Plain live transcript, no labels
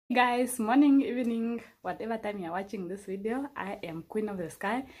Guys, morning, evening, whatever time you're watching this video, I am Queen of the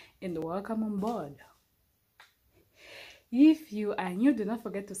Sky and welcome on board. If you are new, do not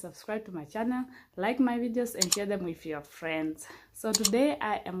forget to subscribe to my channel, like my videos and share them with your friends. So today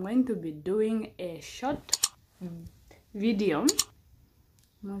I am going to be doing a short video.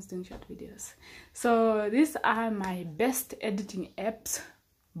 I'm always doing short videos. So these are my best editing apps,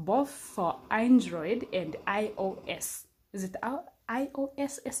 both for Android and iOS. Is it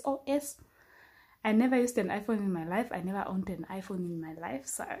iOS, SOS? I never used an iPhone in my life. I never owned an iPhone in my life,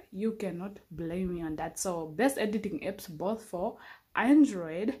 so you cannot blame me on that. So best editing apps both for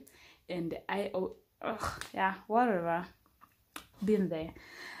Android and iOS. Yeah, whatever. Been there.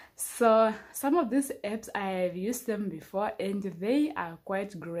 So some of these apps, I have used them before and they are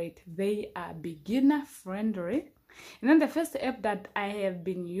quite great. They are beginner friendly. And then the first app that I have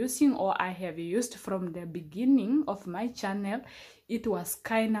been using, or I have used from the beginning of my channel, it was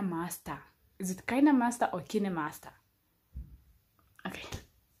kinemaster. Is it kinemaster or kinemaster? Okay,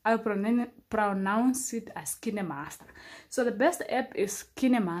 I'll pronounce it as kinemaster. So the best app is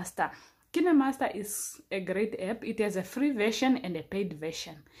kinemaster. Kinemaster is a great app. It has a free version and a paid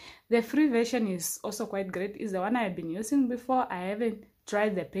version. The free version is also quite great. It's the one I've been using before. I haven't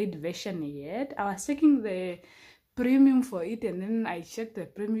tried the paid version yet. I was checking the premium for it, and then I checked the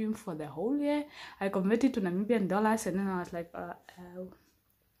premium for the whole year. I converted to Namibian dollars, and then I was like,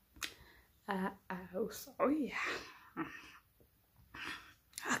 sorry.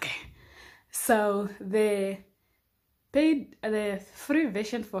 Okay, so the free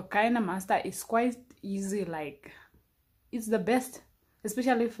version for kinemaster is quite easy. Like, it's the best,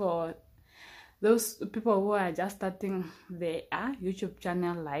 especially for those people who are just starting their YouTube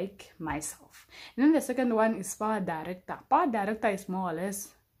channel like myself. And then the second one is Power Director. Power Director is more or less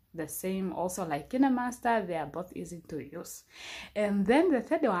the same, also like kinemaster. They are both easy to use. And then the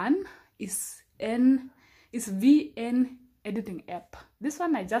third one is VN editing app. This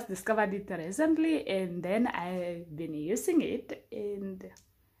one I just discovered it recently, and then I've been using it. And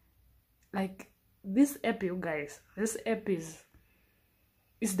like, this app, you guys, this app is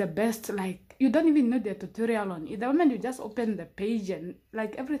the best. Like, you don't even need a tutorial on it. The moment you just open the page and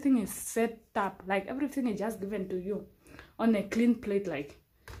like everything is set up, like everything is just given to you on a clean plate, like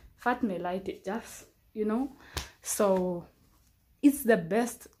Fat may light it, just, you know. So it's the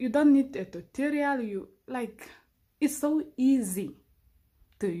best. You don't need a tutorial. You like, it's so easy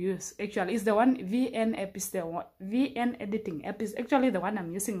to use. Actually, it's the one VN app is the one. VN editing app is actually the one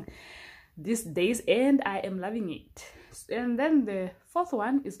I'm using these days, and I am loving it. And then the fourth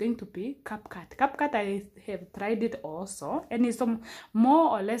one is going to be CapCut. CapCut, I have tried it also, and it's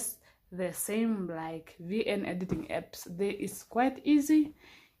more or less the same like VN editing apps. It's quite easy.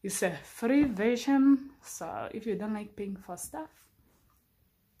 It's a free version, so if you don't like paying for stuff,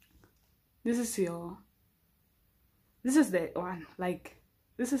 this is the one. Like,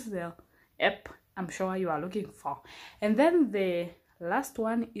 this is the app I'm sure you are looking for. And then the last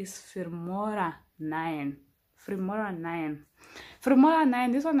one is Filmora 9. Filmora 9. Filmora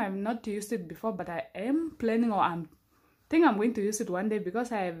 9, this one I've not used it before, but I am planning, or I think I'm going to use it one day,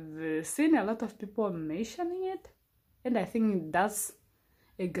 because I've seen a lot of people mentioning it, and I think it does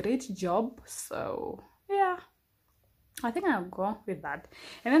a great job. So yeah, I think I'll go with that.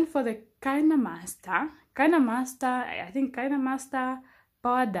 And then for the kinemaster, I think kinemaster,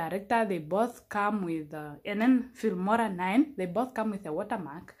 Power Director, they both come with and then Filmora 9, they both come with a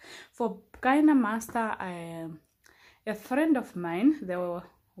watermark. For kinemaster, a friend of mine, the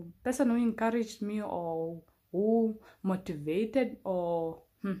person who encouraged me, or who motivated, or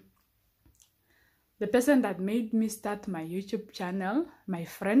the person that made me start my YouTube channel, my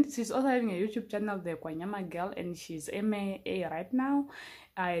friend, she's also having a YouTube channel, the Kwanyama girl, and she's MAA right now.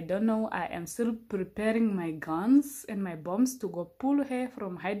 I don't know, I am still preparing my guns and my bombs to go pull her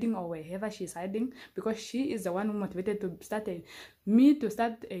from hiding, or wherever she's hiding, because she is the one who motivated me to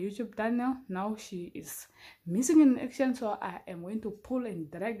start a YouTube channel. Now she is missing in action, so I am going to pull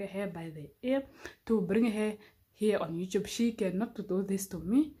and drag her by the ear to bring her here on YouTube. She cannot do this to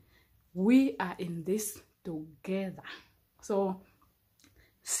me. We are in this together. So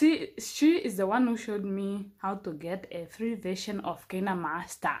she is the one who showed me how to get a free version of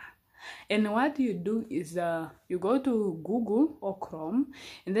kinemaster. And what you do is you go to Google or Chrome,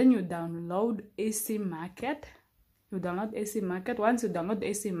 and then you download AC Market. Once you download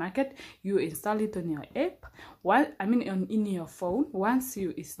AC Market, you install it on your app. In your phone. Once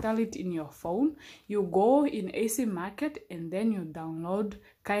you install it in your phone, you go in AC Market, and then you download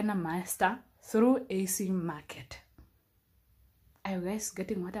kinemaster through AC Market. Are you guys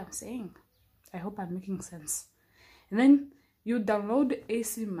getting what I'm saying? I hope I'm making sense. And then you download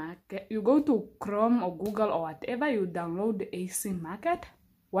AC Market. You go to Chrome or Google or whatever, you download the AC Market.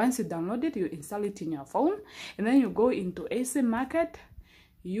 Once you download it, you install it in your phone, and then you go into AC Market,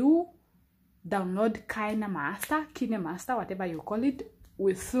 you download kinemaster, whatever you call it,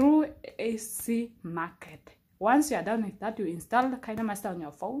 through AC Market. Once you are done with that, you install the kinemaster on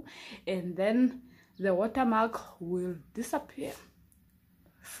your phone, and then the watermark will disappear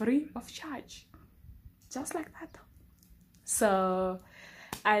free of charge, just like that. So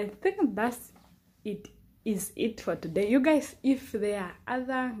I think that's it for today, you guys. If there are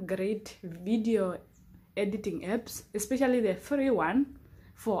other great video editing apps, especially the free one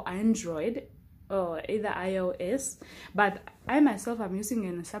for Android or either iOS, but I myself am using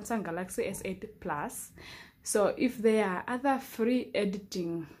a Samsung Galaxy S8 Plus. So if there are other free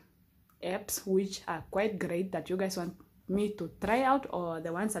editing apps which are quite great that you guys want me to try out, or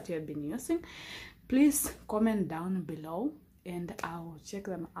the ones that you have been using, please comment down below and I'll check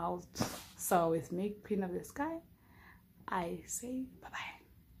them out. So with me, Queen of the Sky, I say bye bye.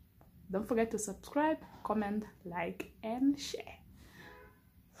 Don't forget to subscribe, comment, like, and share.